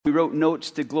We wrote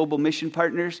notes to global mission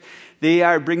partners. They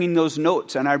are bringing those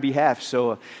notes on our behalf,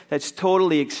 so that's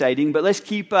totally exciting. But let's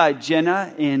keep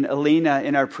Jenna and Elena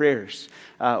in our prayers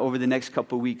over the next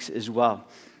couple weeks as well.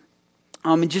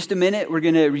 In just a minute, we're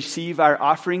going to receive our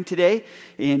offering today,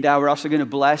 and we're also going to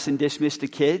bless and dismiss the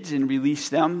kids and release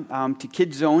them to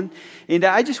Kids Zone. And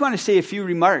I just want to say a few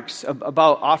remarks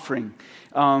about offering.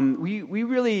 We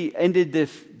really ended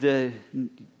the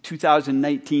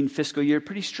 2019 fiscal year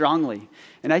pretty strongly,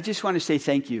 and I just want to say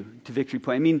thank you to Victory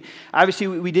Point. I mean, obviously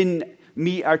we didn't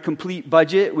meet our complete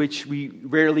budget, which we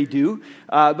rarely do,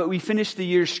 but we finished the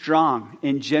year strong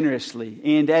and generously.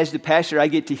 And as the pastor, I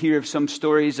get to hear of some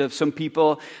stories of some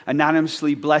people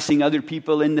anonymously blessing other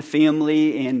people in the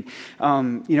family, and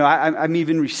I'm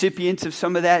even recipients of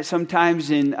some of that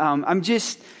sometimes, and I'm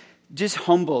just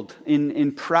humbled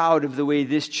and proud of the way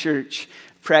this church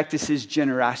practices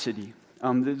generosity.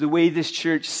 The way this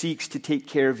church seeks to take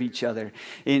care of each other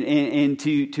and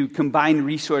to combine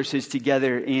resources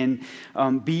together and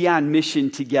be on mission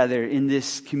together in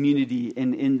this community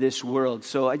and in this world.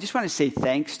 So I just want to say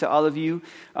thanks to all of you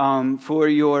for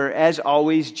your, as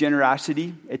always,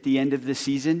 generosity at the end of the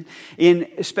season, and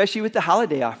especially with the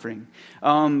holiday offering.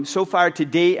 So far to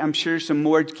date, I'm sure some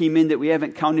more came in that we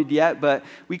haven't counted yet, but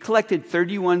we collected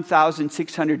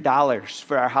 $31,600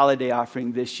 for our holiday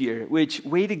offering this year, which,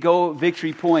 way to go,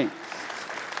 Victory Point.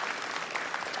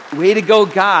 Way to go,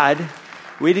 God.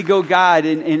 Way to go, God,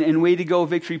 and way to go,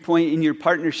 Victory Point, in your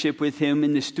partnership with Him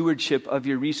in the stewardship of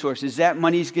your resources. That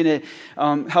money's going to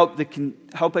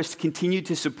help us continue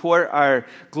to support our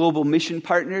global mission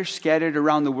partners scattered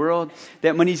around the world.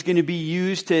 That money's going to be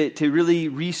used to really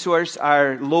resource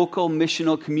our local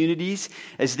missional communities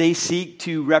as they seek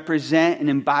to represent and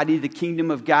embody the kingdom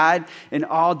of God in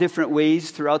all different ways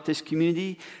throughout this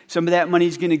community. Some of that money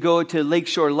is going to go to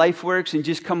Lakeshore LifeWorks and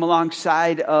just come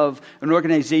alongside of an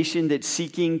organization that's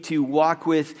seeking to walk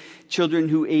with children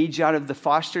who age out of the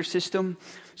foster system.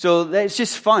 So it's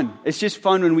just fun. It's just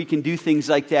fun when we can do things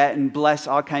like that and bless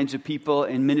all kinds of people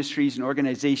and ministries and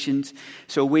organizations.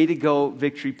 So way to go,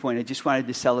 Victory Point. I just wanted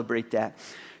to celebrate that.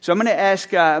 So I'm going to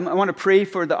ask, I want to pray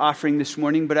for the offering this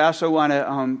morning, but I also want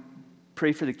to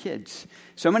pray for the kids.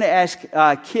 So I'm going to ask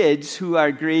kids who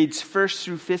are grades 1st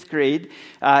through 5th grade,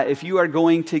 if you are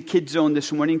going to Kids Zone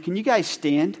this morning, can you guys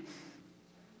stand?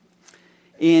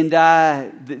 And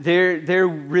their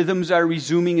rhythms are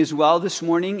resuming as well this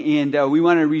morning, and we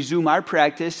want to resume our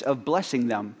practice of blessing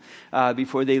them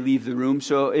before they leave the room.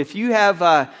 So if you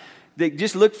have,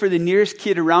 just look for the nearest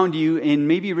kid around you and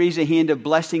maybe raise a hand of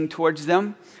blessing towards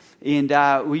them, and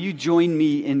will you join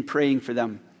me in praying for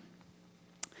them?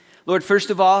 Lord, first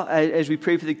of all, as we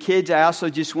pray for the kids, I also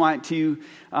just want to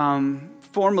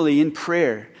formally in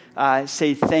prayer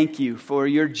say thank you for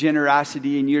your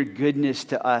generosity and your goodness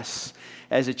to us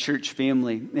as a church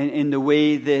family, and the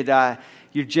way that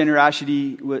your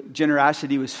generosity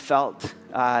was felt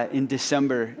in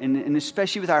December, and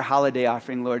especially with our holiday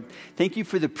offering, Lord. Thank you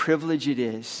for the privilege it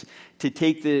is to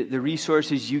take the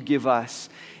resources you give us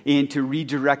and to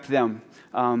redirect them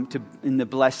in the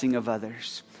blessing of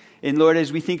others. And Lord,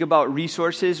 as we think about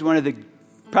resources,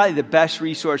 probably the best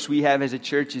resource we have as a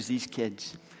church is these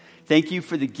kids. Thank you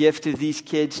for the gift of these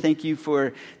kids. Thank you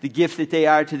for the gift that they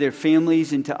are to their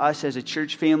families and to us as a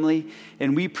church family.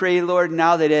 And we pray, Lord,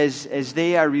 now that as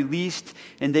they are released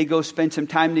and they go spend some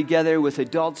time together with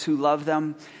adults who love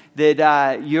them,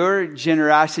 that your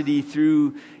generosity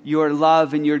through your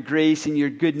love and your grace and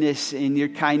your goodness and your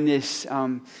kindness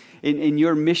and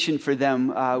your mission for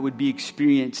them would be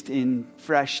experienced in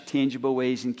fresh, tangible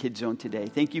ways in Kids Zone today.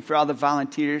 Thank you for all the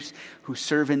volunteers who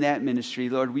serve in that ministry.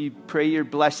 Lord, we pray your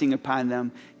blessing upon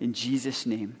them in Jesus'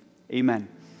 name. Amen.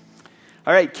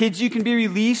 All right, kids, you can be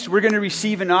released. We're going to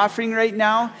receive an offering right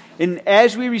now. And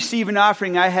as we receive an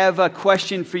offering, I have a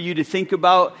question for you to think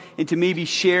about and to maybe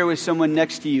share with someone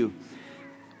next to you.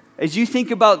 As you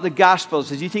think about the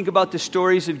Gospels, as you think about the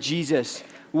stories of Jesus,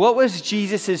 what was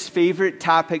Jesus' favorite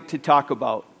topic to talk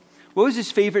about? What was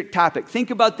his favorite topic?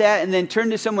 Think about that and then turn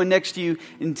to someone next to you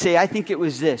and say, I think it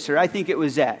was this, or I think it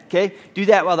was that, okay? Do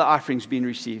that while the offering's being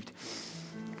received.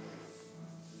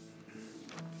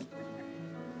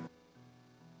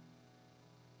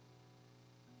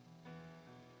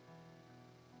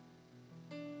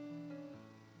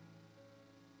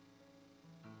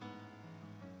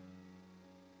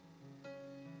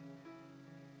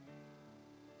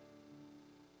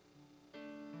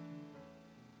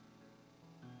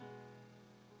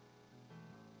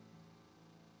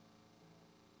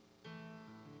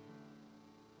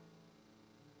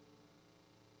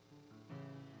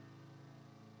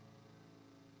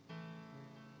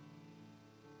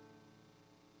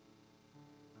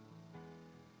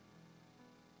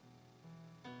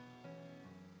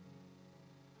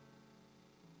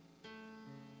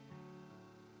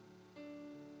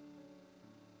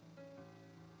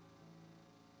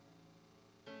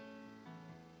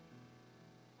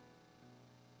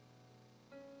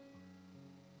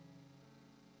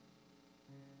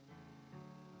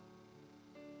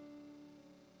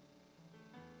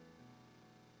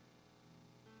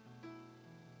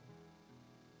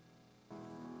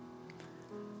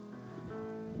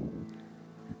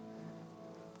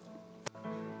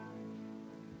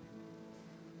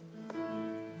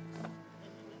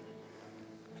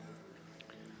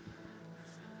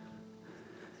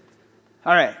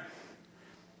 All right.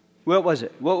 What was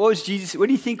it? What was Jesus? What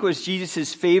do you think was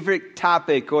Jesus' favorite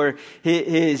topic or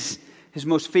his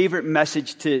most favorite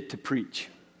message to preach?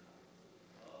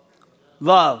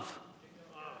 Love.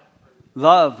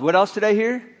 Love. What else did I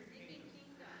hear?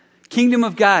 Kingdom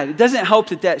of God. It doesn't help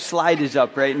that slide is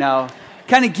up right now.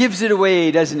 Kind of gives it away,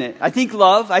 doesn't it? I think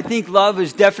love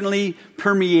has definitely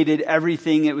permeated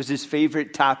everything. It was his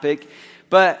favorite topic.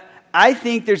 But I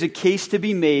think there's a case to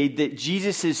be made that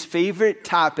Jesus' favorite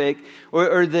topic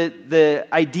or the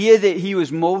idea that he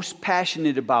was most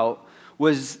passionate about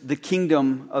was the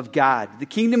kingdom of God. The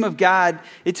kingdom of God,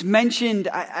 it's mentioned,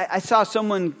 I saw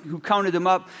someone who counted them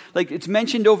up, like it's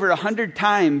mentioned over 100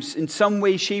 times in some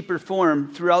way, shape, or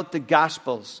form throughout the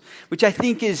Gospels, which I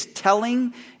think is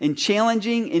telling and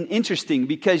challenging and interesting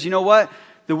because you know what?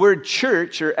 The word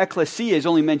church or ecclesia is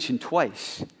only mentioned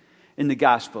twice in the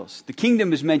Gospels. The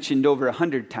kingdom is mentioned over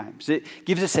 100 times. It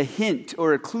gives us a hint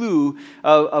or a clue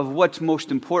of what's most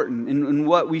important and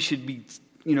what we should be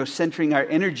centering our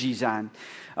energies on.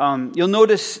 You'll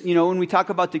notice, when we talk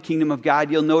about the kingdom of God,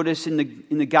 you'll notice in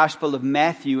the Gospel of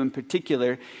Matthew in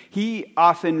particular, he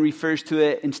often refers to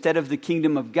it, instead of the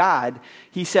kingdom of God,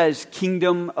 he says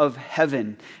kingdom of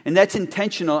heaven. And that's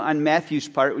intentional on Matthew's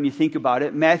part when you think about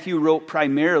it. Matthew wrote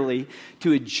primarily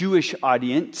to a Jewish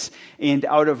audience, and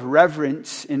out of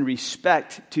reverence and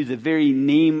respect to the very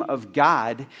name of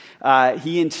God,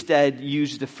 he instead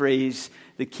used the phrase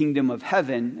the kingdom of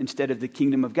heaven instead of the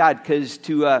kingdom of God, because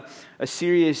to a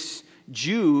serious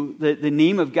Jew, the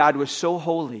name of God was so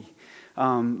holy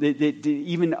that to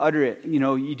even utter it,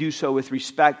 you do so with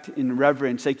respect and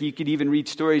reverence. Like you could even read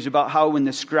stories about how when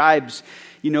the scribes,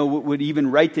 would even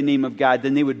write the name of God,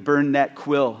 then they would burn that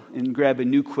quill and grab a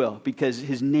new quill because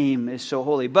his name is so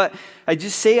holy. But I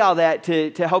just say all that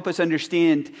to help us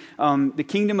understand the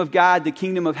kingdom of God, the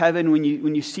kingdom of heaven. When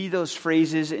you see those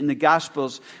phrases in the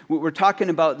Gospels, we're talking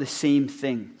about the same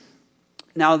thing.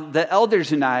 Now, the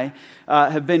elders and I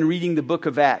have been reading the book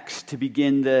of Acts to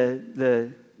begin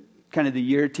the kind of the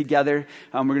year together.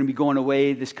 We're going to be going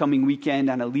away this coming weekend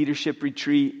on a leadership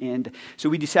retreat. And so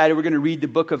we decided we're going to read the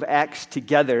book of Acts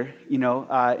together,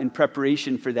 in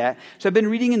preparation for that. So I've been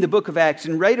reading in the book of Acts,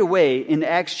 and right away in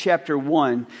Acts chapter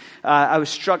 1, I was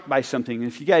struck by something.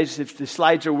 If the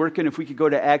slides are working, if we could go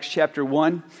to Acts chapter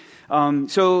 1.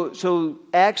 So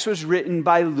Acts was written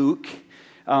by Luke.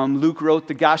 Luke wrote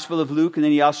the Gospel of Luke, and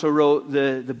then he also wrote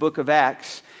the book of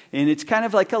Acts. And it's kind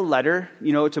of like a letter.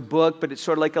 It's a book, but it's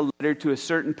sort of like a letter to a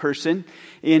certain person.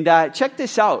 And check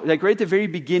this out. Like right at the very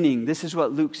beginning, this is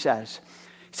what Luke says.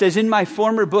 He says, "In my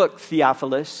former book,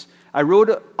 Theophilus, I wrote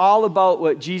all about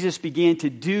what Jesus began to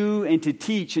do and to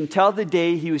teach until the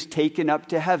day he was taken up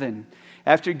to heaven,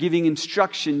 after giving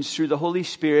instructions through the Holy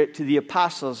Spirit to the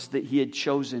apostles that he had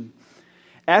chosen.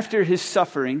 After his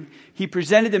suffering, he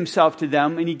presented himself to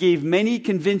them, and he gave many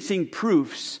convincing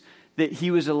proofs that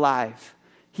he was alive.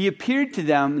 He appeared to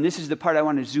them," and this is the part I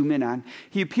want to zoom in on.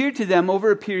 "He appeared to them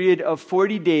over a period of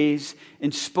 40 days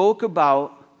and spoke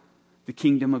about the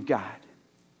kingdom of God."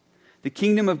 The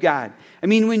kingdom of God. I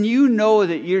mean, when you know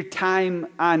that your time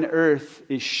on earth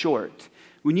is short,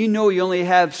 when you know you only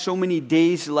have so many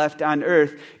days left on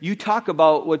earth, you talk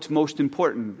about what's most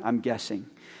important, I'm guessing.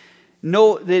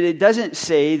 Note that it doesn't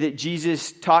say that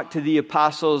Jesus talked to the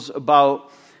apostles about,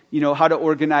 how to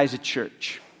organize a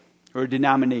church or a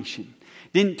denomination.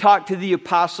 Didn't talk to the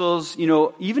apostles,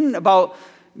 even about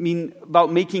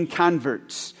making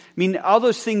converts. All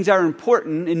those things are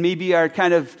important and maybe are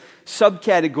kind of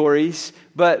subcategories,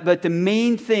 but the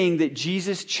main thing that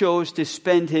Jesus chose to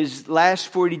spend his last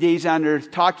 40 days on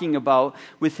earth talking about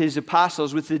with his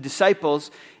apostles, with the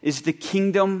disciples, is the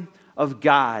kingdom of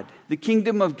God. The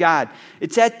kingdom of God.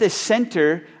 It's at the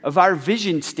center of our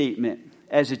vision statement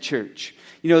as a church.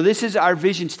 This is our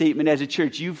vision statement as a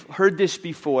church. You've heard this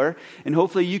before, and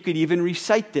hopefully you could even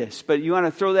recite this, but you want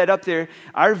to throw that up there.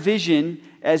 Our vision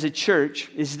as a church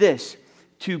is this: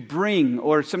 to bring,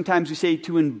 or sometimes we say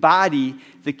to embody,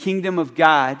 the kingdom of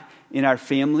God in our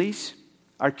families,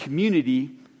 our community,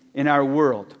 in our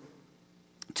world.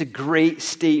 It's a great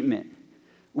statement.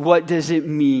 What does it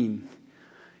mean?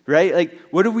 Right? Like,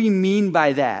 what do we mean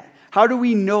by that? How do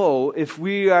we know if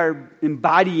we are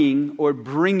embodying or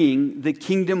bringing the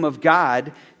kingdom of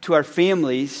God to our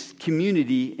families,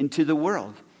 community, and to the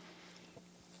world?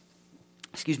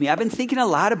 I've been thinking a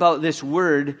lot about this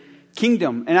word,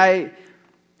 kingdom, and I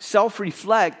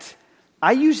self-reflect.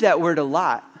 I use that word a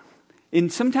lot,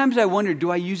 and sometimes I wonder, do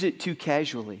I use it too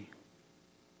casually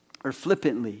or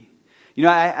flippantly?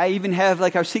 I even have,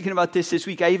 like I was thinking about this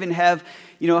week, I even have,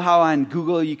 how on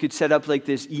Google you could set up like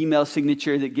this email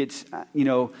signature that gets,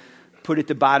 put at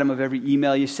the bottom of every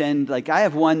email you send. Like, I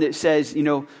have one that says,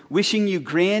 wishing you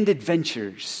grand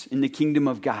adventures in the kingdom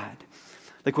of God.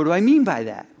 Like, what do I mean by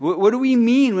that? What do we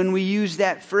mean when we use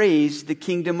that phrase, the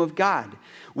kingdom of God?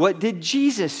 What did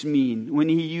Jesus mean when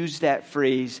he used that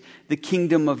phrase, the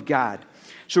kingdom of God?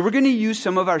 So we're going to use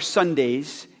some of our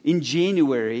Sundays in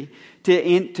January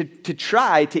to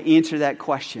try to answer that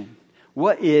question.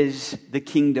 What is the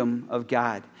kingdom of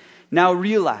God? Now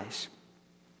realize,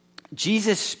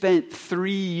 Jesus spent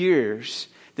 3 years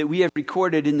that we have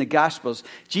recorded in the Gospels.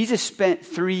 Jesus spent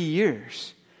 3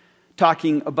 years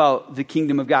talking about the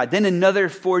kingdom of God. Then another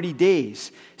 40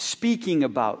 days speaking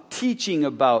about, teaching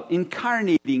about,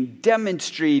 incarnating,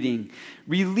 demonstrating,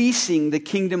 releasing the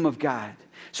kingdom of God.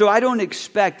 So I don't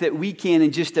expect that we can,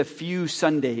 in just a few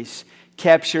Sundays,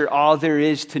 capture all there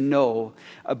is to know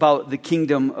about the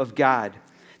kingdom of God.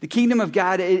 The kingdom of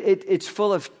God, it's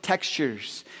full of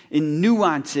textures and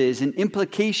nuances and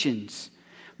implications.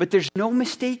 But there's no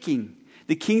mistaking.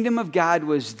 The kingdom of God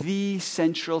was the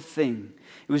central thing.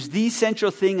 It was the central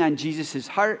thing on Jesus'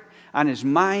 heart, on his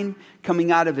mind,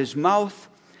 coming out of his mouth.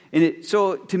 And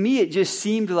so to me, it just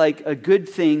seemed like a good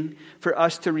thing for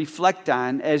us to reflect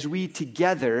on as we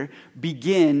together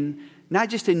begin not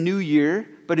just a new year,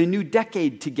 but a new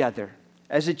decade together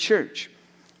as a church.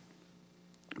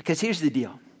 Because here's the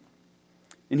deal.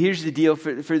 And here's the deal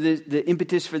for the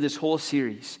impetus for this whole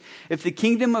series. If the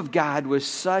kingdom of God was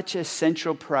such a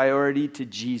central priority to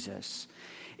Jesus,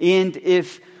 and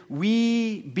if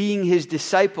we, being his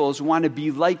disciples, want to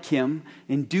be like him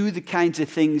and do the kinds of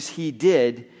things he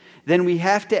did, then we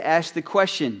have to ask the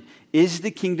question, is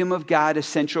the kingdom of God a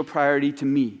central priority to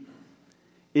me?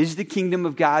 Is the kingdom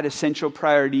of God a central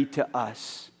priority to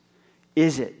us?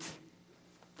 Is it?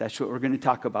 That's what we're going to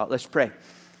talk about. Let's pray.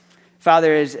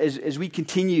 Father, as we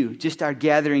continue just our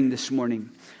gathering this morning,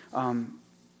 and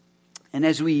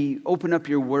as we open up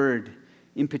your word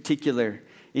in particular,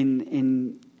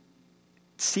 in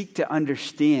seek to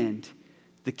understand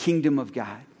the kingdom of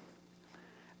God,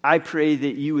 I pray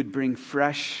that you would bring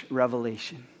fresh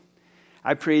revelation.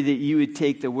 I pray that you would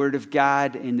take the word of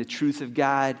God and the truth of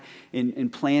God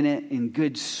and plant it in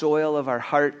good soil of our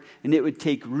heart, and it would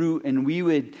take root, and we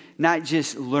would not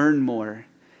just learn more,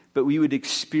 but we would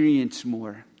experience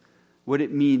more what it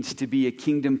means to be a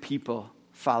kingdom people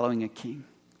following a king.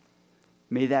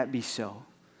 May that be so.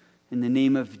 In the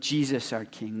name of Jesus, our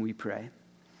King, we pray.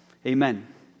 Amen.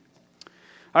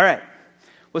 All right.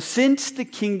 Well, since the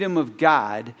kingdom of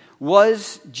God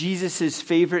was Jesus'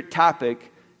 favorite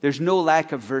topic, there's no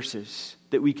lack of verses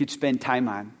that we could spend time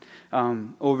on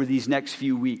over these next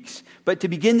few weeks. But to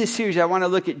begin this series, I want to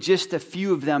look at just a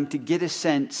few of them to get a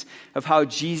sense of how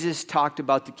Jesus talked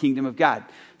about the kingdom of God.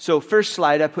 So first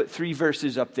slide, I put 3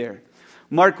 verses up there.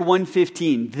 Mark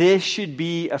 1:15. This should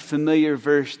be a familiar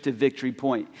verse to Victory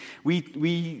Point.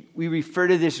 We refer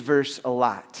to this verse a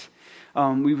lot.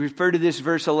 We refer to this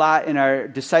verse a lot in our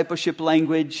discipleship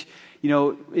language.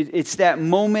 It's that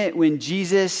moment when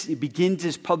Jesus begins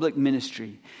his public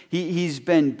ministry. He's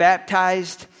been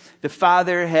baptized. The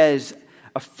Father has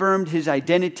affirmed his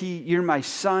identity. You're my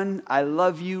son. I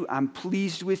love you. I'm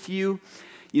pleased with you.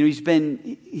 He's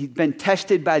been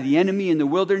tested by the enemy in the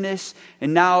wilderness.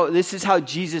 And now this is how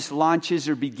Jesus launches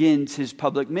or begins his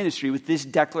public ministry with this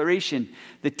declaration.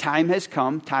 The time has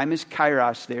come. Time is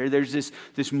kairos there. There's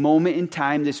this moment in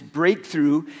time, this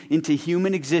breakthrough into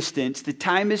human existence. The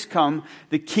time has come.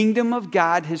 The kingdom of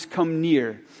God has come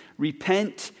near.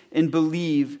 Repent and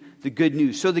believe the good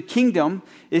news. So the kingdom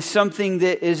is something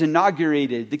that is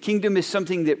inaugurated. The kingdom is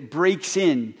something that breaks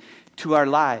in to our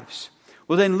lives.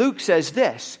 Well, then Luke says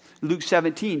this, Luke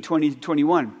 17,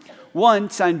 20-21.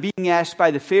 Once, on being asked by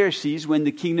the Pharisees when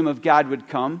the kingdom of God would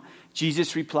come,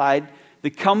 Jesus replied, "The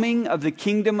coming of the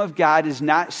kingdom of God is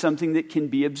not something that can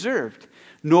be observed,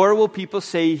 nor will people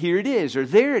say, 'Here it is,' or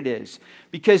 'There it is,'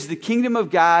 because the kingdom of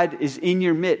God is in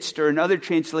your midst," or in other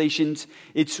translations,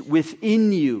 it's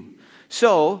within you.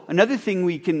 So, another thing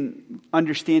we can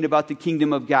understand about the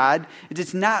kingdom of God is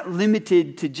it's not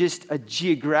limited to just a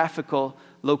geographical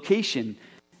location.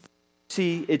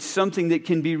 See, it's something that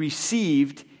can be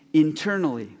received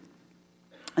internally.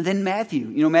 And then Matthew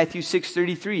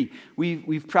 6:33.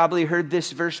 We've probably heard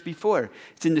this verse before.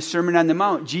 It's in the Sermon on the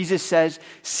Mount. Jesus says,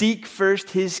 "Seek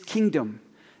first his kingdom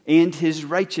and his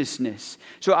righteousness."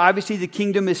 So obviously the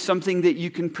kingdom is something that you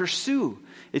can pursue.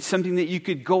 It's something that you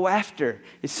could go after.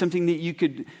 It's something that you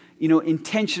could,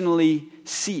 intentionally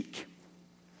seek.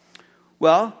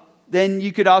 Well, then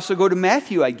you could also go to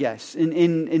Matthew, I guess.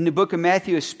 In the book of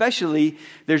Matthew especially,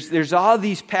 there's all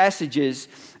these passages,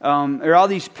 or all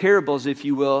these parables, if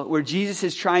you will, where Jesus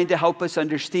is trying to help us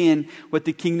understand what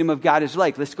the kingdom of God is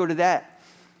like. Let's go to that.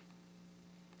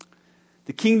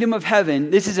 The kingdom of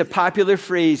heaven, this is a popular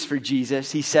phrase for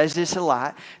Jesus. He says this a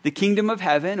lot. The kingdom of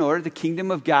heaven, or the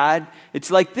kingdom of God,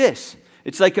 it's like this.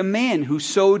 It's like a man who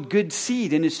sowed good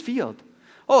seed in his field.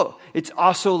 Oh, it's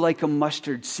also like a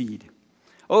mustard seed.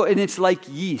 Oh, and it's like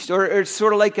yeast, or it's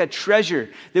sort of like a treasure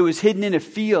that was hidden in a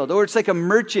field, or it's like a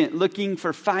merchant looking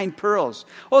for fine pearls.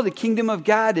 Oh, the kingdom of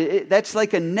God, that's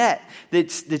like a net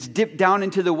that's dipped down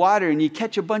into the water and you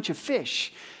catch a bunch of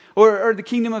fish. Or the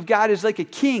kingdom of God is like a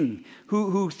king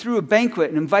who threw a banquet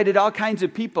and invited all kinds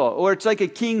of people. Or it's like a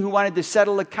king who wanted to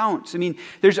settle accounts. I mean,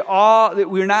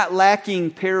 we're not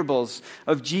lacking parables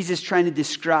of Jesus trying to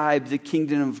describe the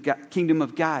kingdom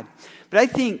of God. But I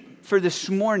think for this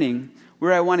morning,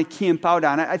 where I want to camp out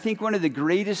on, I think one of the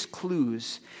greatest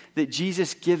clues that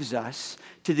Jesus gives us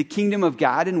to the kingdom of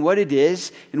God and what it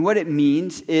is and what it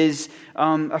means is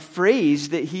a phrase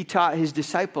that he taught his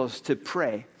disciples to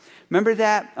pray. Remember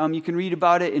that? You can read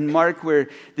about it in Mark where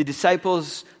the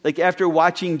disciples, like after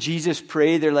watching Jesus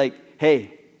pray, they're like,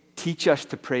 hey, teach us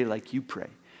to pray like you pray.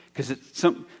 Because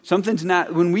something's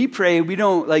not, when we pray, we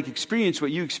don't like experience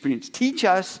what you experience. Teach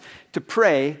us to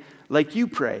pray like you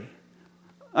pray.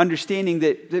 Understanding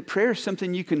that prayer is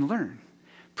something you can learn.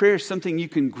 Prayer is something you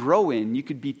can grow in. You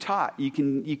could be taught. You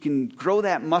can grow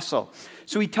that muscle.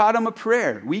 So he taught them a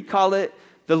prayer. We call it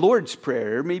the Lord's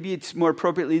Prayer. Or maybe it's more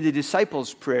appropriately the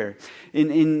disciples' prayer.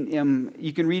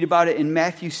 You can read about it in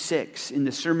Matthew 6 in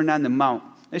the Sermon on the Mount.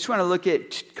 I just want to look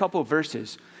at a couple of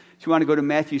verses. If you want to go to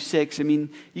Matthew 6, I mean,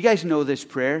 you guys know this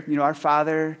prayer. You know, our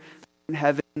Father in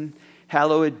heaven,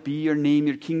 hallowed be your name,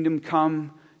 your kingdom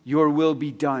come, your will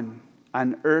be done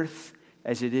on earth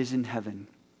as it is in heaven.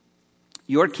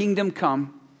 Your kingdom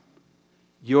come,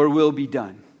 your will be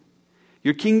done.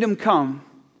 Your kingdom come,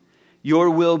 your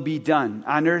will be done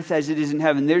on earth as it is in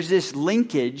heaven. There's this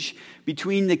linkage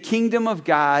between the kingdom of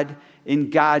God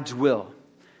and God's will.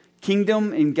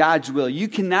 Kingdom and God's will. You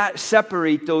cannot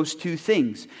separate those two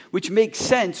things, which makes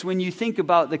sense when you think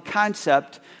about the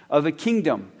concept of a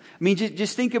kingdom. I mean,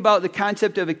 just think about the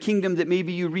concept of a kingdom that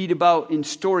maybe you read about in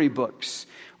storybooks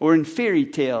or in fairy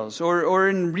tales, or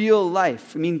in real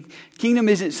life. I mean, kingdom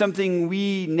isn't something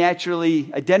we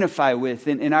naturally identify with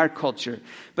in our culture.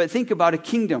 But think about a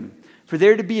kingdom. For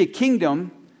there to be a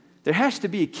kingdom, there has to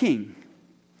be a king.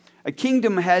 A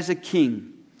kingdom has a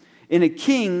king. And a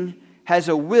king has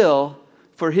a will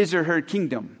for his or her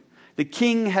kingdom. The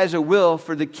king has a will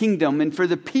for the kingdom and for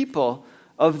the people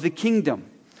of the kingdom.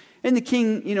 And the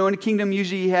king, in a kingdom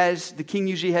the king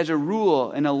usually has a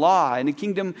rule and a law, and a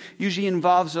kingdom usually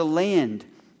involves a land.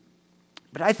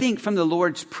 But I think from the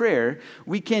Lord's Prayer,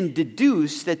 we can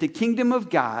deduce that the kingdom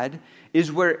of God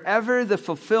is wherever the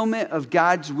fulfillment of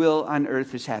God's will on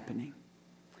earth is happening.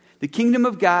 The kingdom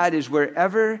of God is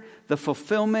wherever the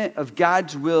fulfillment of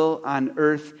God's will on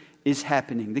earth is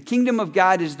happening. The kingdom of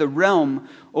God is the realm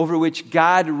over which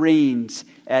God reigns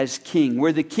as king,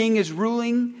 where the king is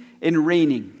ruling and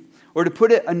reigning. Or to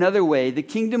put it another way, the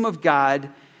kingdom of God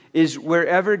is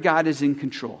wherever God is in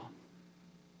control.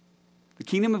 The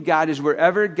kingdom of God is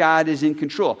wherever God is in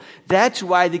control. That's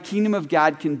why the kingdom of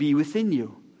God can be within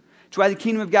you. That's why the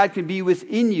kingdom of God can be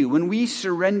within you when we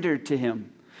surrender to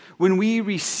him. When we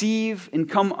receive and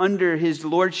come under his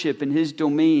lordship and his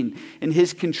domain and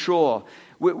his control.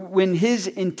 When his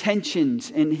intentions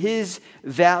and his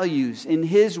values and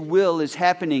his will is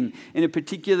happening in a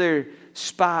particular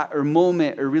spot or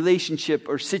moment or relationship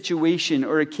or situation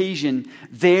or occasion,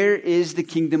 there is the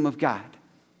kingdom of God.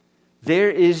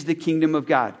 There is the kingdom of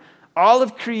God. All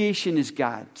of creation is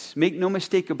God's. Make no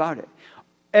mistake about it.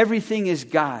 Everything is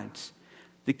God's.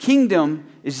 The kingdom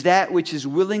is that which is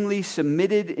willingly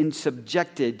submitted and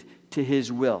subjected to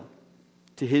his will,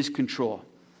 to his control.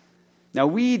 Now,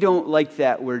 we don't like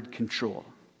that word control,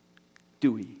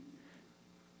 do we?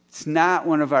 It's not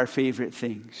one of our favorite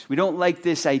things. We don't like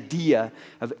this idea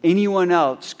of anyone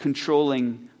else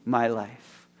controlling my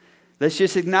life. Let's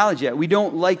just acknowledge that. We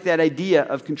don't like that idea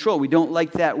of control. We don't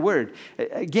like that word.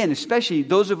 Again, especially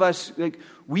those of us,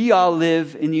 we all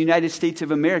live in the United States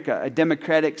of America, a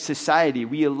democratic society.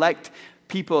 We elect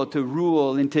people to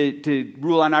rule and to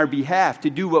rule on our behalf, to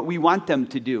do what we want them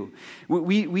to do.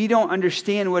 We don't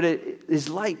understand what it is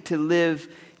like to live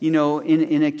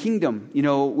in a kingdom,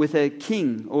 with a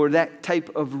king or that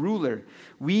type of ruler.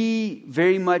 We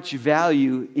very much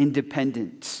value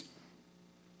independence.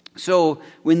 So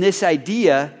when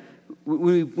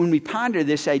we ponder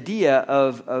this idea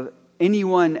of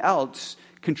anyone else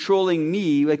controlling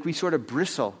me, like we sort of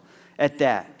bristle at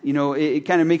that. It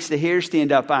kind of makes the hair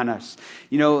stand up on us.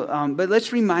 But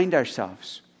let's remind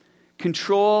ourselves,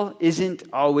 control isn't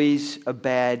always a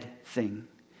bad thing.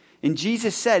 And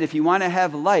Jesus said, if you want to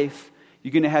have life,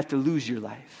 you're going to have to lose your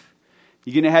life.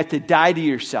 You're going to have to die to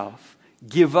yourself,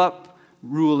 give up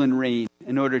rule and reign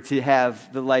in order to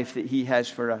have the life that he has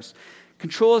for us.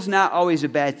 Control is not always a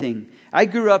bad thing. I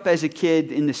grew up as a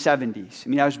kid in the 70s.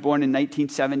 I was born in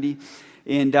 1970.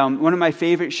 And one of my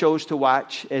favorite shows to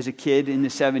watch as a kid in the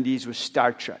 70s was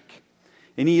Star Trek.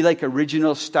 Any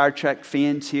original Star Trek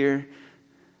fans here?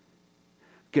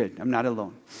 Good, I'm not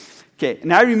alone. Okay,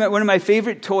 and I remember one of my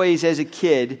favorite toys as a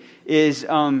kid is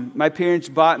my parents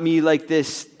bought me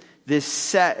this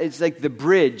set. It's like the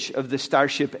bridge of the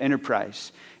Starship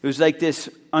Enterprise. It was like this,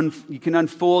 you can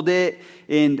unfold it,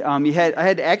 and I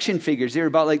had action figures. They were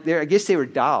about I guess they were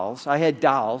dolls. I had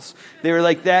dolls. They were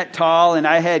like that tall, and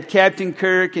I had Captain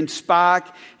Kirk and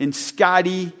Spock and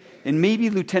Scotty, and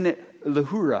maybe Lieutenant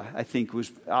Uhura, I think,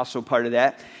 was also part of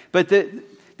that. But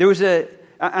there was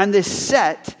on this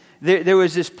set, there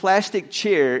was this plastic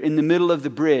chair in the middle of the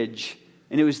bridge,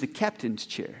 and it was the captain's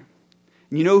chair.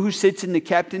 And you know who sits in the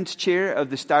captain's chair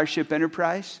of the Starship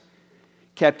Enterprise?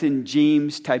 Captain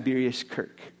James Tiberius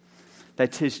Kirk.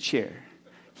 That's his chair.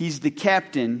 He's the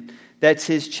captain. That's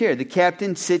his chair. The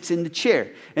captain sits in the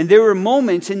chair. And there were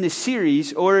moments in the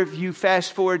series, or if you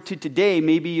fast forward to today,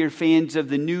 maybe you're fans of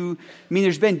the new,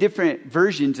 there's been different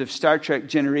versions of Star Trek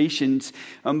Generations,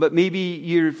 but maybe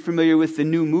you're familiar with the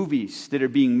new movies that are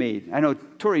being made. I know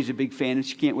Tori's a big fan, and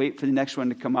she can't wait for the next one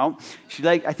to come out.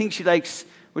 I think she likes,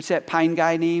 what's that Pine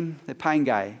guy name? The Pine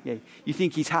guy. Yeah, you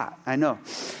think he's hot. I know.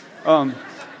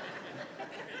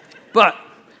 But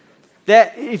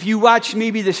that if you watch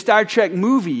maybe the Star Trek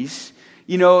movies,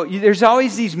 there's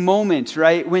always these moments,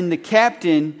 right, when the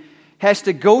captain has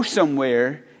to go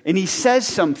somewhere and he says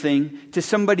something to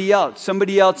somebody else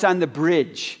on the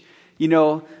bridge.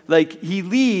 He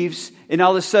leaves and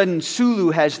all of a sudden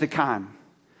Sulu has the con,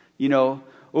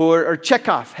 or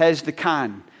Chekhov has the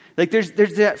con. There's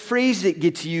that phrase that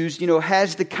gets used,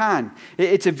 has the con.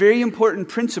 It's a very important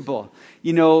principle.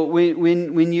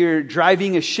 When you're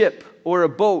driving a ship or a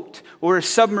boat or a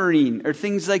submarine or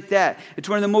things like that, it's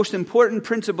one of the most important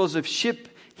principles of ship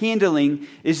handling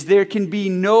is there can be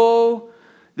no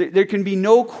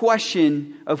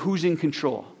question of who's in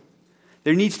control.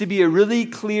 There needs to be a really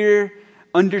clear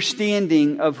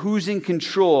understanding of who's in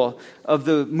control of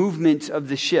the movement of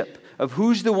the ship, of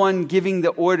who's the one giving the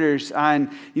orders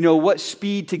on, what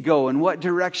speed to go and what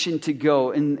direction to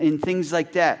go and things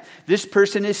like that. This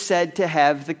person is said to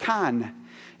have the con.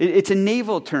 It's a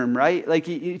naval term, right?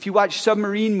 If you watch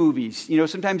submarine movies,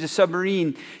 sometimes a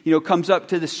submarine, comes up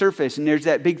to the surface and there's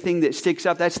that big thing that sticks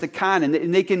up. That's the con.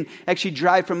 And they can actually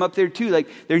drive from up there too.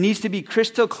 There needs to be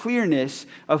crystal clearness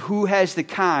of who has the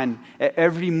con at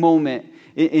every moment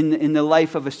in the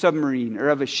life of a submarine or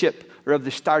of a ship or of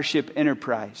the Starship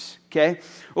Enterprise, okay?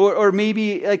 Or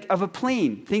maybe of a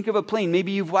plane. Think of a plane.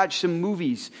 Maybe you've watched some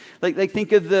movies.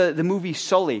 Think of the movie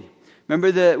Sully.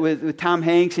 Remember with Tom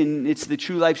Hanks, and it's the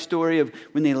true life story of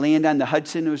when they land on the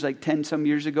Hudson. It was 10 some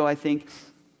years ago, I think.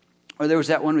 Or there was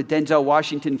that one with Denzel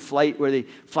Washington, Flight, where they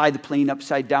fly the plane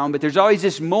upside down. But there's always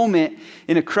this moment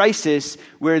in a crisis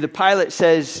where the pilot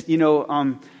says,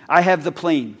 I have the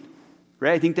plane.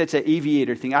 Right? I think that's an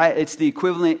aviator thing. It's the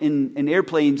equivalent in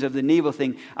airplanes of the naval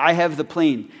thing. I have the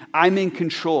plane. I'm in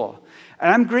control.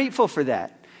 And I'm grateful for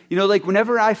that.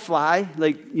 Whenever I fly,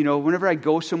 whenever I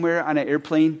go somewhere on an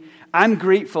airplane, I'm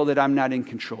grateful that I'm not in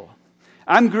control.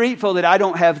 I'm grateful that I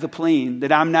don't have the plane,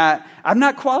 that I'm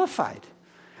not qualified.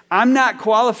 I'm not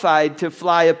qualified to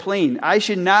fly a plane. I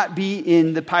should not be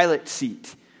in the pilot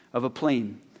seat of a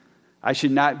plane. I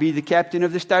should not be the captain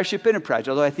of the Starship Enterprise,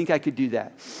 although I think I could do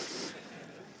that.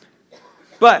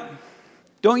 But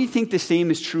don't you think the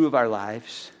same is true of our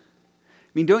lives?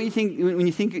 Don't you think, when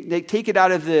you think, take it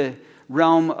out of the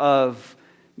realm of,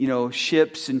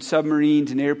 ships and submarines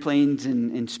and airplanes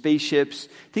and spaceships,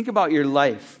 think about your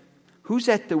life. Who's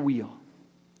at the wheel?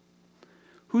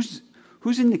 Who's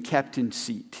in the captain's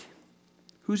seat?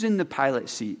 Who's in the pilot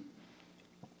seat?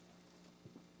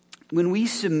 When we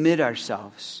submit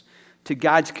ourselves to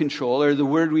God's control, or the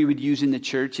word we would use in the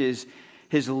church is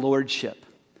his lordship.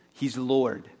 He's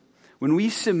Lord. When we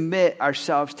submit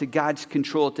ourselves to God's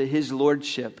control, to his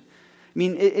lordship,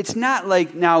 it's not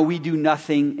like now we do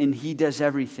nothing and he does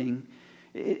everything.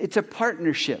 It's a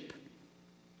partnership.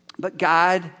 But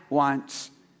God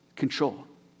wants control.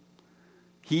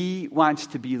 He wants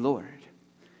to be Lord.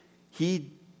 He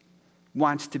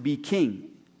wants to be king,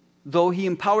 though he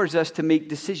empowers us to make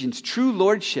decisions. True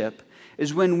lordship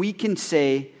is when we can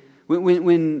say,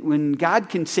 when God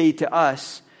can say to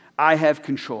us, I have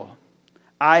control,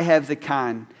 I have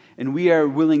the and we are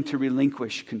willing to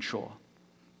relinquish control.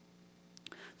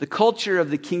 The culture of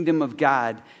the kingdom of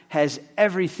God has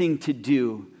everything to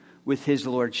do with his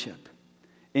lordship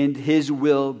and his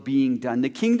will being done. The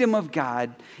kingdom of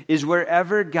God is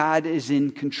wherever God is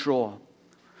in control,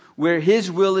 where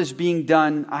his will is being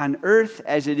done on earth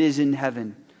as it is in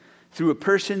heaven, through a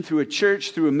person, through a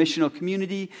church, through a missional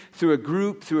community, through a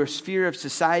group, through a sphere of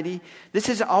society. This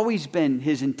has always been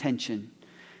his intention.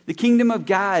 The kingdom of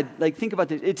God, think about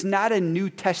this, it's not a New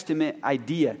Testament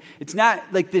idea. It's not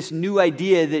like this new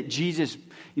idea that Jesus,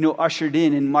 ushered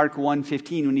in Mark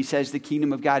 1:15 when he says the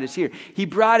kingdom of God is here. He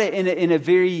brought it in a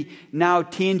very now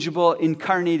tangible,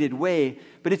 incarnated way,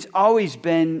 but it's always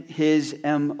been his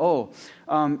M.O.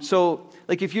 So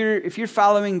if you're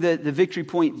following the Victory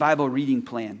Point Bible reading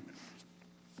plan,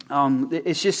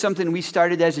 it's just something we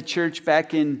started as a church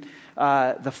back in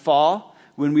the fall,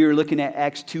 when we were looking at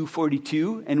Acts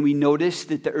 2:42, and we noticed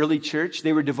that the early church,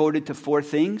 they were devoted to 4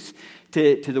 things,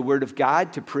 to the Word of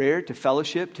God, to prayer, to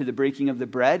fellowship, to the breaking of the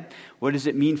bread. What does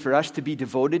it mean for us to be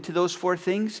devoted to those 4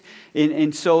 things?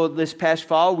 And so this past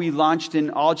fall, we launched an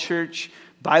all-church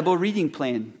Bible reading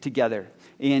plan together.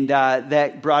 And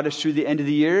that brought us through the end of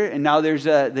the year. And now there's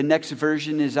the next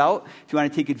version is out. If you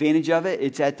want to take advantage of it,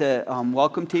 it's at the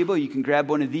welcome table. You can grab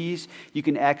one of these. You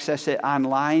can access it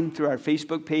online through our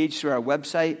Facebook page, through our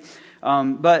website.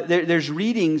 But there's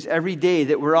readings every day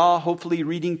that we're all hopefully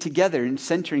reading together and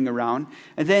centering around.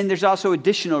 And then there's also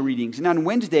additional readings. And on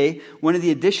Wednesday, one of the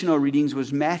additional readings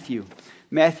was Matthew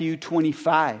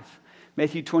 25.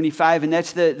 Matthew 25, and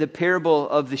that's the parable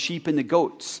of the sheep and the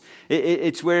goats.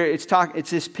 It's where it's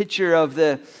this picture of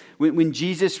when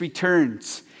Jesus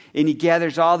returns and he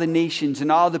gathers all the nations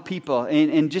and all the people,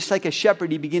 and just like a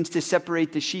shepherd, he begins to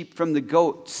separate the sheep from the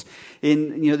goats.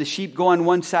 And the sheep go on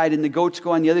one side and the goats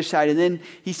go on the other side. And then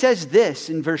he says this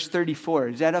in verse 34.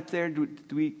 Is that up there?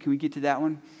 Can we get to that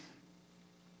one?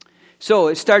 So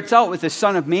it starts out with the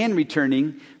Son of Man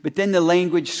returning, but then the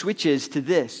language switches to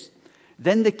this.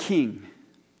 Then the king,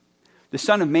 the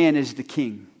Son of Man is the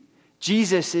king.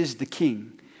 Jesus is the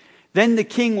king. Then the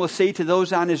king will say to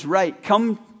those on his right,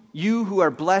 come, you who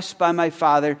are blessed by my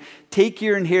Father, take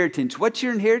your inheritance. What's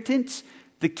your inheritance?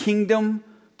 The kingdom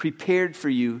prepared for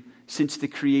you since the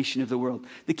creation of the world.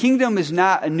 The kingdom is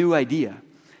not a new idea.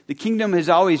 The kingdom has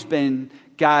always been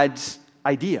God's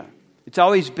idea. It's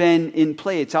always been in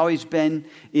play. It's always been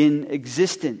in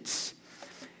existence.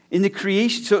 In the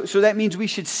creation, so that means we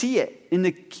should see it in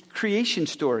the creation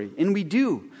story, and we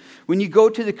do. When you go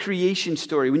to the creation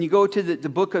story, when you go to the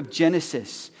book of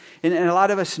Genesis, and a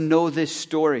lot of us know this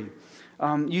story,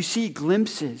 you see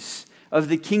glimpses of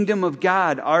the kingdom of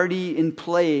God already in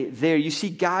play there. You see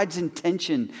God's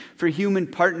intention for human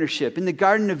partnership in the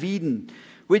Garden of Eden,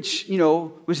 which,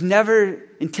 was never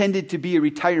intended to be a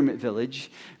retirement village,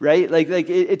 right?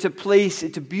 It's a place,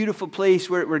 it's a beautiful place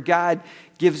where God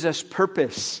gives us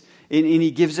purpose and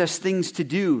he gives us things to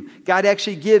do. God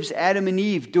actually gives Adam and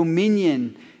Eve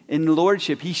dominion and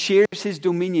lordship. He shares his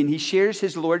dominion. He shares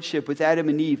his lordship with Adam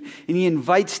and Eve, and he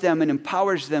invites them and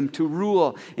empowers them to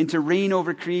rule and to reign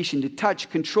over creation, to touch,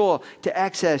 control, to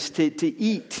access, to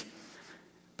eat.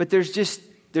 But there's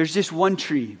just one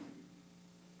tree.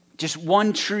 Just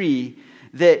one tree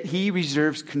that he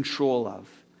reserves control of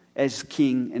as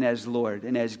king and as Lord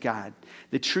and as God.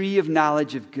 The tree of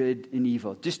knowledge of good and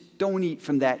evil. Just don't eat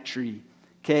from that tree,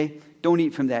 okay? Don't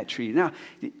eat from that tree. Now,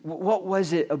 what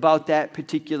was it about that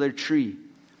particular tree?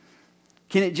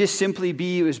 Can it just simply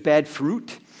be it was bad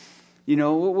fruit?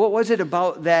 What was it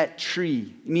about that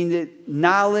tree? I mean, the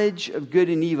knowledge of good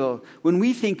and evil. When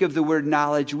we think of the word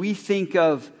knowledge, we think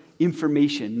of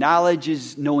information. Knowledge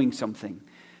is knowing something.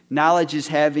 Knowledge is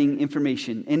having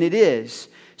information, and it is.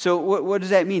 So what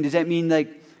does that mean? Does that mean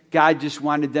God just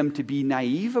wanted them to be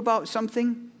naive about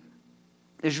something?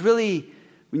 There's really,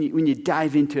 when you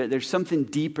dive into it, there's something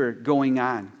deeper going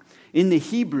on. In the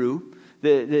Hebrew,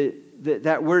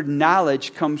 that word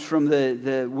knowledge comes from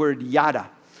the word yada,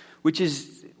 which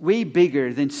is way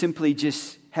bigger than simply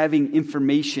just having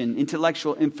information,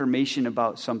 intellectual information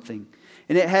about something.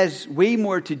 And it has way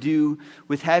more to do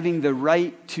with having the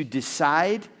right to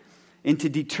decide and to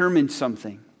determine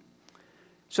something.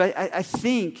 So I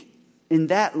think in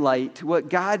that light, what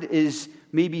God is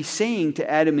maybe saying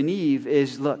to Adam and Eve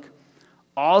is, look,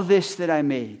 all this that I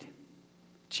made,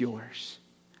 it's yours.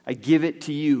 I give it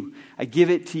to you. I give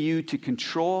it to you to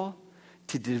control,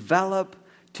 to develop,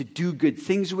 to do good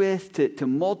things with, to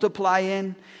multiply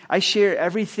in. I share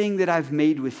everything that I've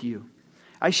made with you.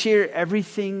 I share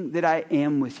everything that I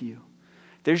am with you.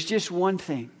 There's just one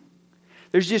thing.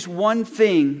 There's just one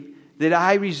thing that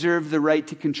I reserve the right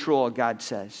to control, God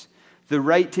says. The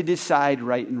right to decide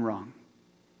right and wrong.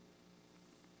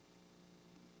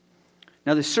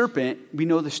 Now the serpent, we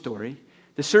know the story.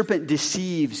 The serpent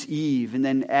deceives Eve and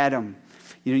then Adam.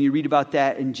 You read about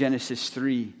that in Genesis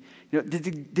 3.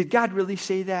 Did God really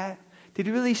say that? Did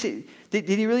he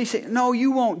really say, no,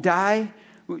 you won't die.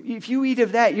 If you eat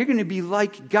of that, you're going to be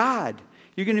like God.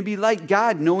 You're going to be like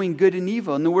God, knowing good and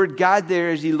evil. And the word God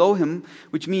there is Elohim,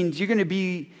 which means you're going to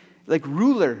be like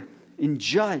ruler and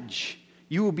judge.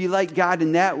 You will be like God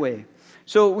in that way.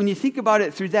 So when you think about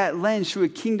it through that lens, through a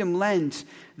kingdom lens,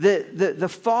 the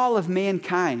fall of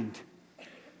mankind,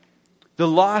 the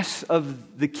loss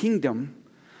of the kingdom,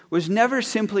 was never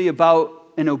simply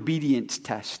about an obedience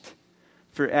test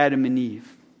for Adam and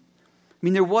Eve. I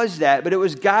mean, there was that, but it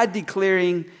was God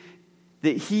declaring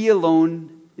that He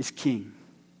alone is king.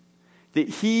 That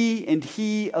He and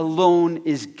He alone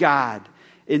is God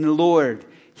and Lord.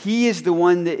 He is the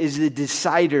one that is the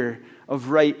decider of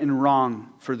right and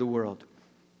wrong for the world.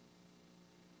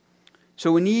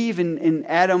 So when Eve and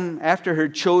Adam, after her,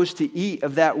 chose to eat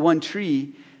of that one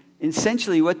tree,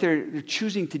 essentially what they're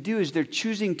choosing to do is they're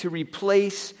choosing to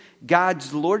replace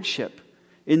God's lordship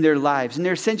in their lives. And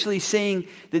they're essentially saying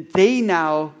that they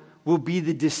now will be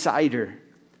the decider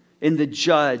and the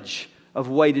judge of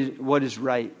what is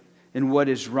right and what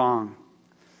is wrong.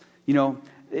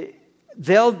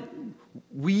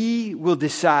 We will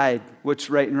decide what's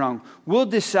right and wrong. We'll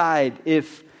decide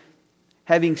if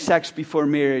having sex before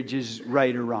marriage is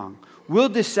right or wrong. We'll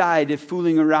decide if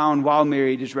fooling around while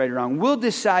married is right or wrong. We'll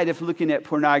decide if looking at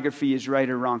pornography is right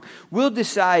or wrong. We'll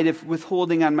decide if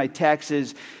withholding on my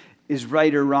taxes is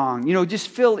right or wrong. Just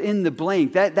fill in the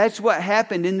blank. That's what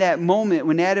happened in that moment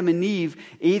when Adam and Eve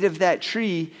ate of that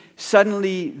tree.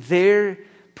 Suddenly they're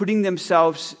putting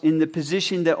themselves in the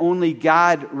position that only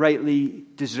God rightly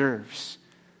deserves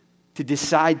to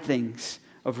decide things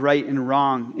of right and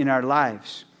wrong in our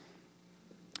lives.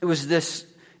 It was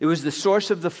the source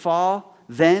of the fall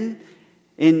then,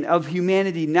 and of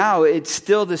humanity now. It's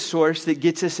still the source that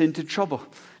gets us into trouble,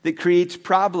 that creates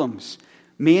problems.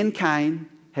 Mankind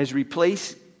has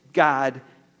replaced God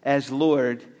as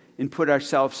Lord and put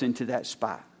ourselves into that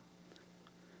spot.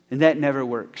 And that never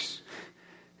works.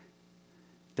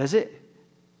 Does it?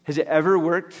 Has it ever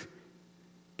worked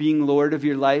being Lord of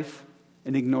your life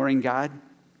and ignoring God?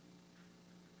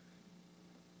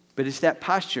 But it's that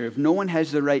posture of no one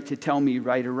has the right to tell me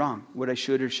right or wrong, what I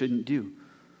should or shouldn't do.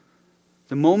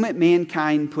 The moment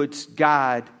mankind puts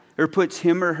God, or puts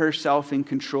him or herself in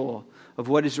control of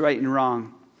what is right and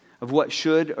wrong, of what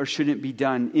should or shouldn't be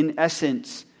done, in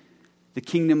essence, the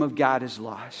kingdom of God is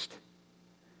lost.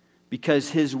 Because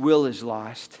His will is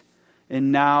lost.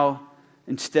 And now,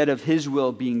 instead of His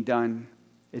will being done,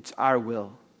 it's our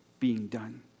will being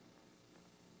done.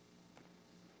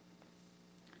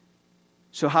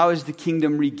 So how is the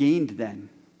kingdom regained then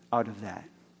out of that?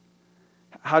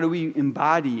 How do we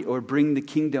embody or bring the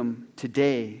kingdom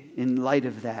today in light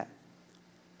of that?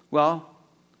 Well,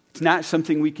 it's not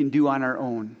something we can do on our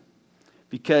own,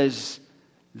 because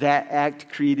that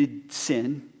act created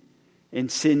sin, and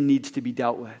sin needs to be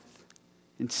dealt with,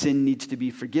 and sin needs to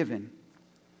be forgiven.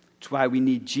 It's why we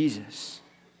need Jesus.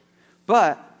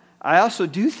 But I also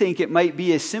do think it might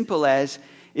be as simple as,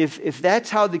 if that's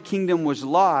how the kingdom was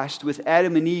lost, with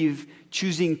Adam and Eve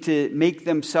choosing to make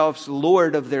themselves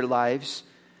Lord of their lives,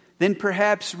 then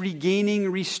perhaps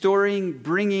regaining, restoring,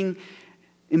 bringing,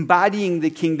 embodying the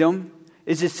kingdom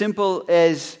is as simple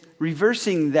as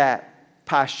reversing that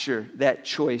posture, that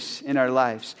choice in our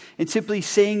lives, and simply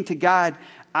saying to God,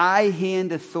 I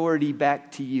hand authority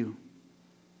back to you.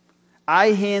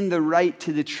 I hand the right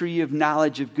to the tree of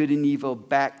knowledge of good and evil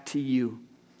back to you.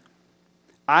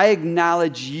 I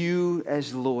acknowledge you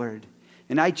as Lord,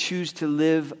 and I choose to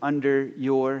live under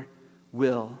your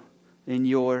will and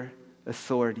your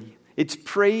authority. It's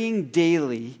praying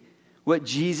daily what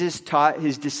Jesus taught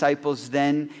His disciples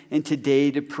then and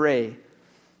today to pray.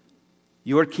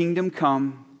 Your kingdom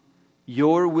come,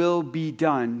 your will be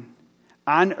done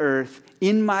on earth,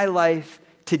 in my life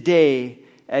today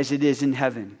as it is in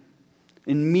heaven.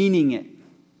 And meaning it,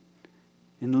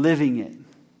 and living it.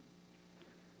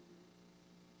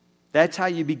 That's how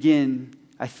you begin,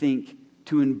 I think,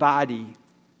 to embody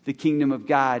the kingdom of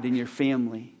God in your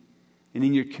family, and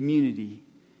in your community,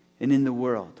 and in the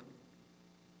world.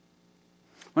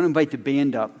 I want to invite the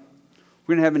band up.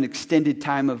 We're going to have an extended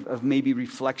time of maybe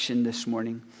reflection this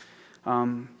morning.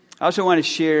 I also want to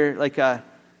share like a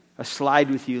slide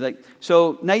with you.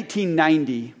 So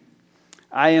 1990,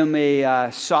 I am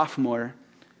a sophomore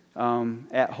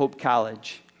at Hope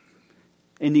College.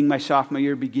 ending my sophomore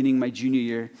year, beginning my junior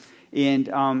year. And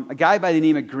a guy by the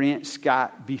name of Grant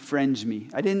Scott befriends me.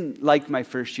 I didn't like my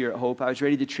first year at Hope. I was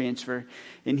ready to transfer.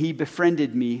 And he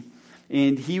befriended me.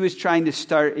 And he was trying to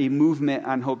start a movement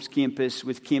on Hope's campus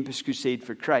with Campus Crusade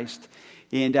for Christ.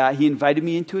 And he invited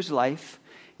me into his life.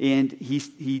 And he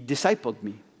discipled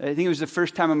me. I think it was the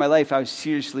first time in my life I was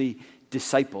seriously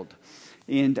discipled.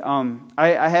 And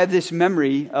I have this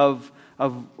memory of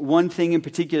one thing in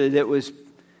particular that was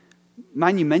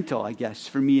monumental, I guess,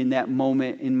 for me in that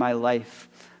moment in my life.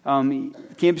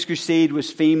 Campus Crusade was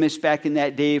famous back in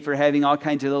that day for having all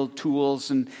kinds of little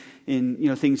tools and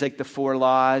things like the 4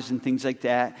 laws and things like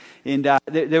that. And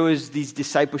there was these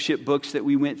discipleship books that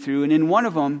we went through, and in one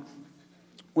of them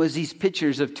was these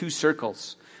pictures of 2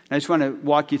 circles. And I just want to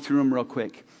walk you through them real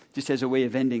quick, just as a way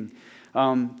of ending.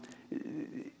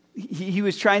 He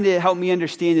was trying to help me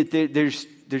understand that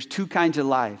there's 2 kinds of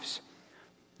lives.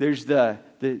 There's the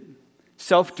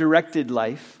self-directed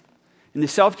life. And the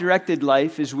self-directed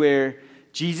life is where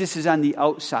Jesus is on the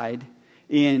outside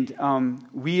and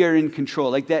we are in control.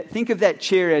 Like that, think of that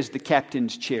chair as the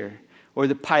captain's chair or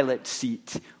the pilot's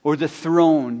seat or the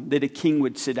throne that a king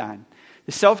would sit on.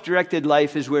 The self-directed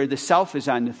life is where the self is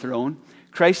on the throne.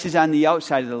 Christ is on the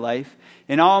outside of the life.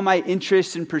 And all my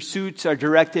interests and pursuits are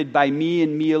directed by me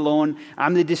and me alone.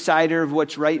 I'm the decider of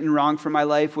what's right and wrong for my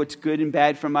life, what's good and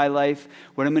bad for my life,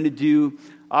 what I'm going to do,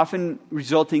 often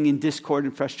resulting in discord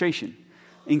and frustration.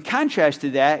 In contrast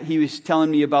to that, he was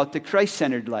telling me about the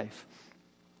Christ-centered life,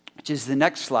 which is the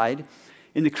next slide.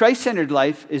 In the Christ-centered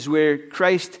life is where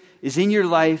Christ is in your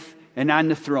life and on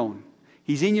the throne.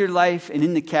 He's in your life and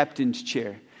in the captain's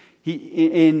chair.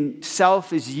 In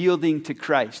self is yielding to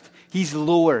Christ. He's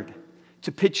Lord. It's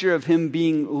a picture of him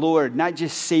being Lord, not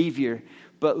just Savior,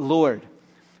 but Lord.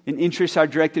 And interests are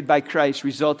directed by Christ,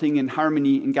 resulting in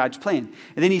harmony in God's plan.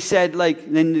 And then he said,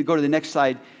 then to go to the next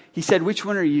slide, he said, which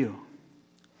one are you?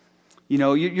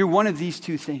 You're one of these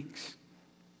 2 things.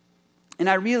 And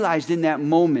I realized in that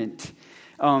moment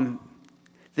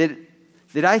that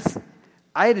I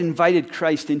had invited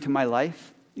Christ into my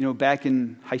life, back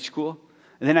in high school.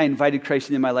 And then I invited Christ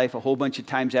into my life a whole bunch of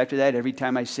times after that, every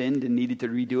time I sinned and needed to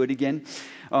redo it again.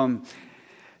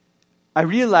 I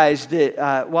realized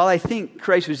that while I think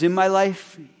Christ was in my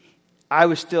life, I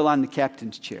was still on the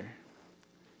captain's chair.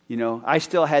 I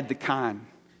still had the con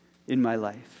in my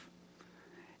life.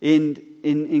 And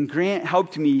Grant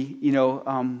helped me,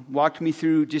 walked me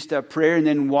through just a prayer and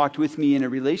then walked with me in a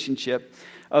relationship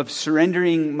of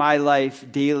surrendering my life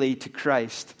daily to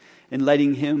Christ and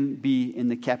letting him be in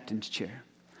the captain's chair.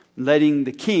 Letting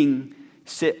the king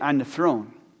sit on the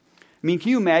throne. I mean, can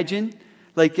you imagine,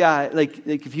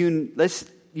 if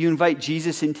you invite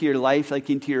Jesus into your life,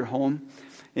 into your home,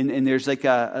 and there's there's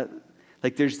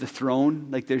the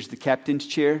throne, there's the captain's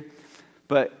chair,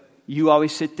 but you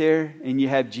always sit there and you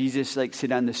have Jesus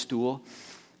sit on the stool.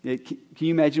 Can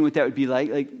you imagine what that would be like?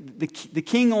 The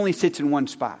king only sits in one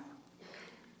spot.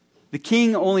 The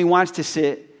king only wants to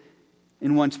sit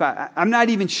in one spot. I'm not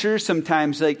even sure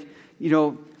sometimes,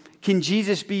 can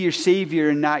Jesus be your Savior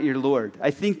and not your Lord? I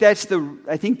think that's the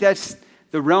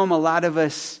realm a lot of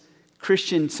us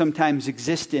Christians sometimes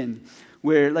exist in,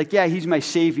 where he's my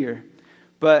Savior,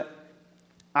 but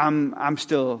I'm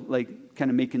still kind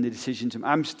of making the decisions.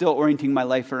 I'm still orienting my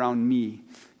life around me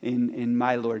in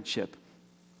my lordship.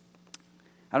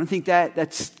 I don't think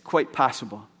that's quite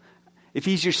possible. If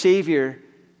he's your Savior,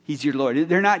 he's your Lord.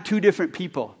 They're not 2 different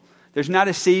people. There's not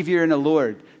a Savior and a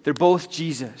Lord. They're both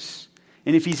Jesus.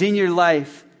 And if he's in your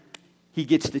life, he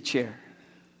gets the chair.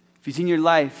 If he's in your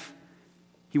life,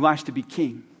 he wants to be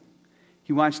king.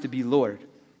 He wants to be Lord.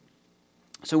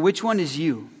 So which one is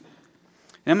you?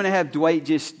 And I'm going to have Dwight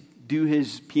just do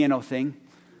his piano thing.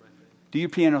 Do your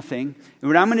piano thing. And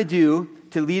what I'm going to do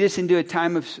to lead us into a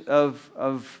time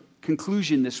of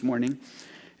conclusion this morning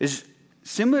is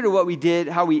similar to what we did,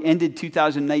 how we ended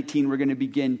 2019, we're going to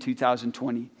begin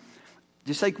 2020.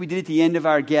 Just like we did at the end of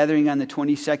our gathering on the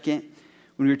 22nd,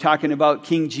 when we were talking about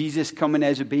King Jesus coming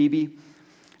as a baby.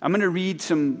 I'm going to read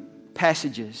some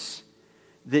passages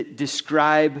that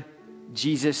describe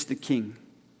Jesus the King.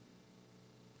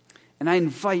 And I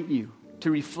invite you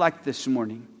to reflect this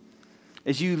morning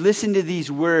as you listen to these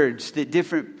words that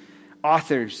different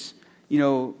authors,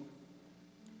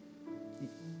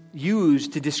 use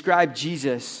to describe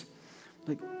Jesus.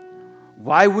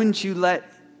 Why wouldn't you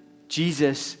let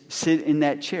Jesus sit in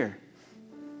that chair?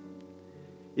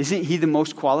 Isn't he the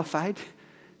most qualified?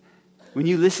 When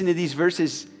you listen to these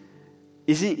verses,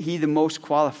 isn't he the most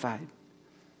qualified?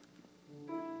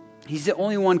 He's the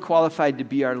only one qualified to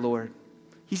be our Lord.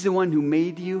 He's the one who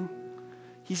made you.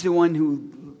 He's the one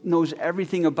who knows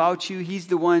everything about you. He's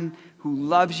the one who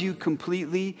loves you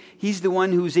completely. He's the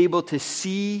one who's able to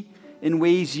see in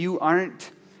ways you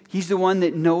aren't. He's the one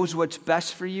that knows what's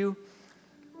best for you.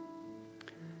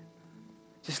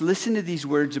 Just listen to these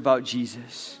words about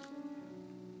Jesus.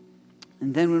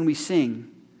 And then when we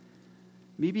sing,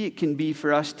 maybe it can be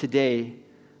for us today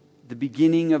the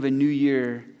beginning of a new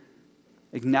year,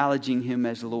 acknowledging him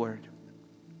as Lord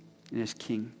and as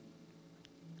King.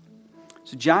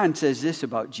 So John says this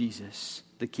about Jesus,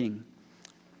 the King.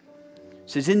 It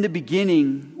says, in the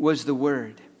beginning was the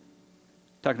Word.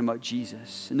 Talking about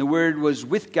Jesus. And the Word was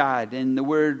with God, and the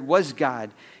Word was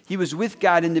God. He was with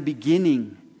God in the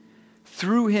beginning.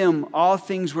 Through him all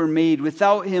things were made.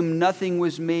 Without him nothing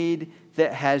was made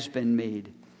that has been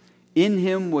made. In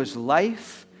him was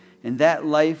life, and that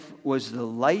life was the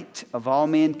light of all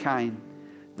mankind.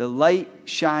 The light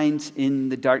shines in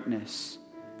the darkness,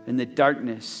 and the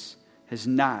darkness has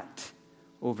not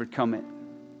overcome it.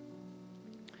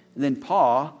 And then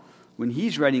Paul, when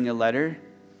he's writing a letter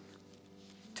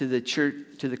to the church,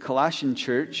 to the Colossian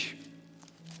church,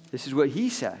 this is what he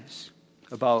says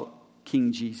about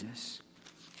King Jesus.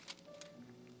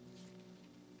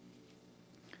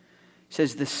 He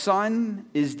says, the Son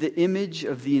is the image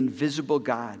of the invisible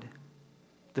God,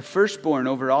 the firstborn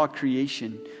over all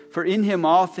creation. For in him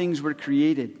all things were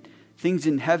created, things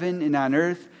in heaven and on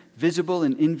earth, visible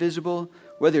and invisible,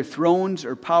 whether thrones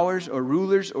or powers or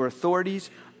rulers or authorities,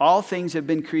 all things have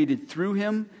been created through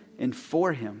him and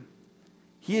for him.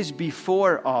 He is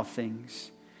before all things,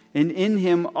 and in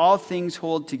him all things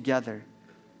hold together.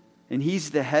 And he's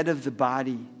the head of the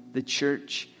body, the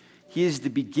church. He is the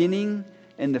beginning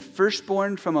and the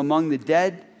firstborn from among the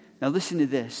dead. Now listen to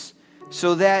this.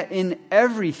 So that in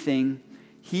everything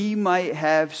he might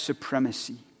have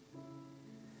supremacy.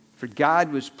 For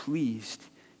God was pleased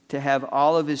to have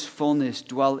all of his fullness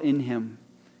dwell in him,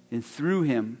 and through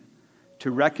him to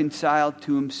reconcile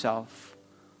to himself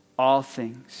all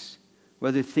things,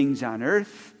 whether things on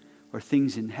earth or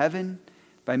things in heaven,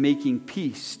 by making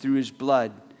peace through his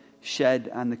blood shed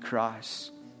on the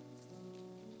cross.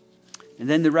 And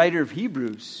then the writer of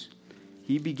Hebrews,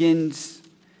 he begins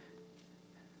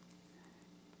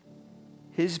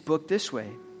his book this way.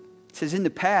 It says, in the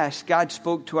past, God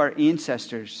spoke to our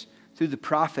ancestors through the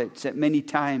prophets at many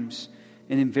times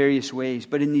and in various ways.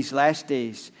 But in these last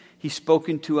days, he's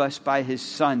spoken to us by his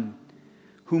Son,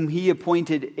 whom he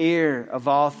appointed heir of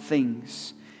all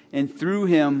things, and through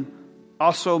him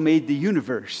also made the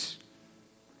universe.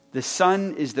 The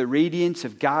Son is the radiance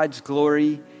of God's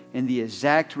glory and the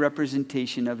exact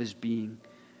representation of his being,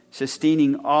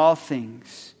 sustaining all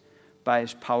things by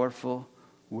his powerful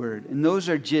word. And those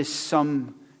are just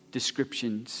some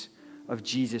descriptions of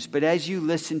Jesus. But as you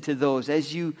listen to those,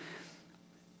 as you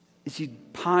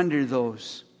ponder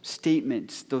those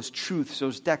statements, those truths,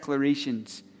 those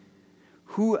declarations,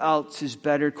 who else is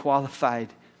better qualified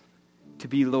to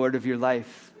be Lord of your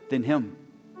life than him?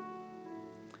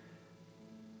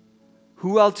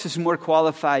 Who else is more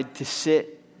qualified to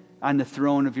sit on the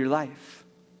throne of your life?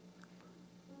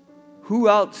 Who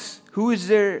else? Who is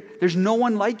there? There's no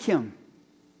one like him.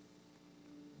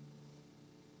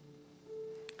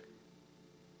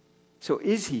 So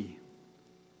is he?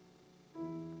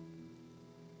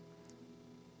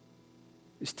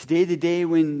 Is today the day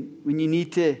when you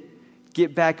need to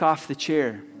get back off the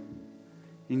chair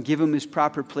and give him his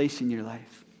proper place in your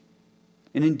life?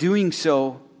 And in doing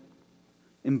so,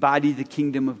 embody the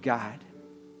kingdom of God.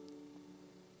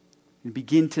 And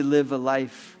begin to live a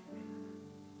life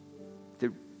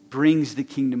that brings the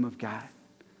kingdom of God.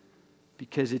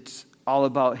 Because it's all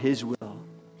about his will.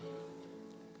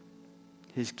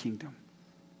 His kingdom.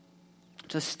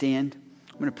 Just stand.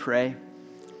 I'm going to pray.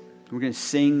 We're going to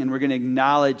sing and we're going to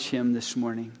acknowledge him this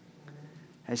morning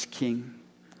as King.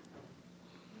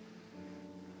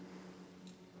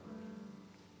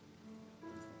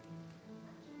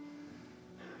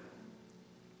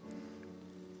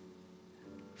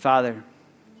 Father,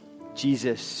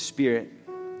 Jesus, Spirit,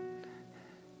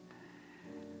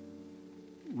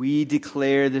 we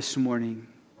declare this morning,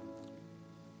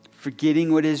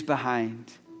 forgetting what is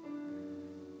behind,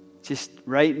 just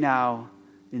right now,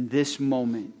 in this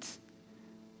moment,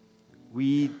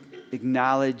 we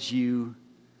acknowledge you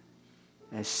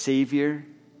as Savior,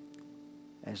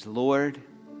 as Lord,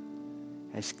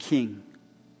 as King.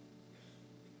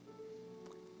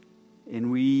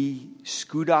 And we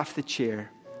scoot off the chair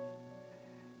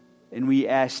and we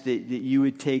ask that you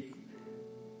would take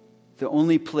the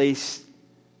only place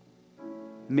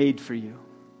made for you,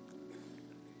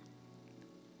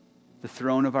 the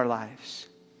throne of our lives.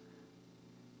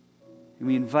 And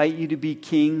we invite you to be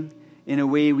King in a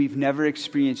way we've never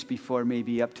experienced before,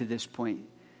 maybe up to this point.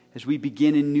 As we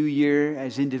begin a new year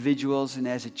as individuals and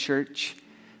as a church,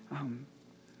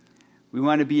 we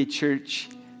want to be a church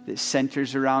that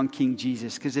centers around King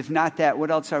Jesus. Because if not that,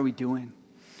 what else are we doing?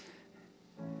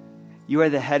 You are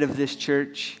the head of this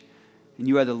church, and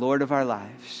you are the Lord of our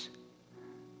lives.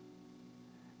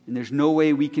 And there's no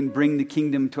way we can bring the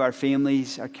kingdom to our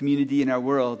families, our community, and our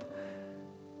world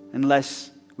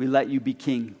unless we let you be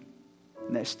king.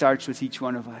 And that starts with each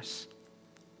one of us.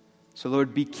 So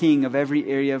Lord, be king of every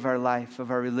area of our life,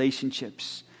 of our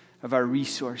relationships, of our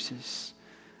resources,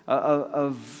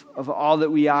 of all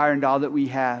that we are and all that we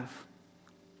have.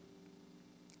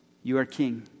 You are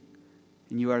king,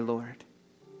 and you are Lord.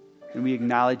 And we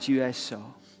acknowledge you as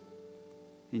so.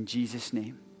 In Jesus'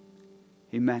 name,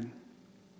 amen.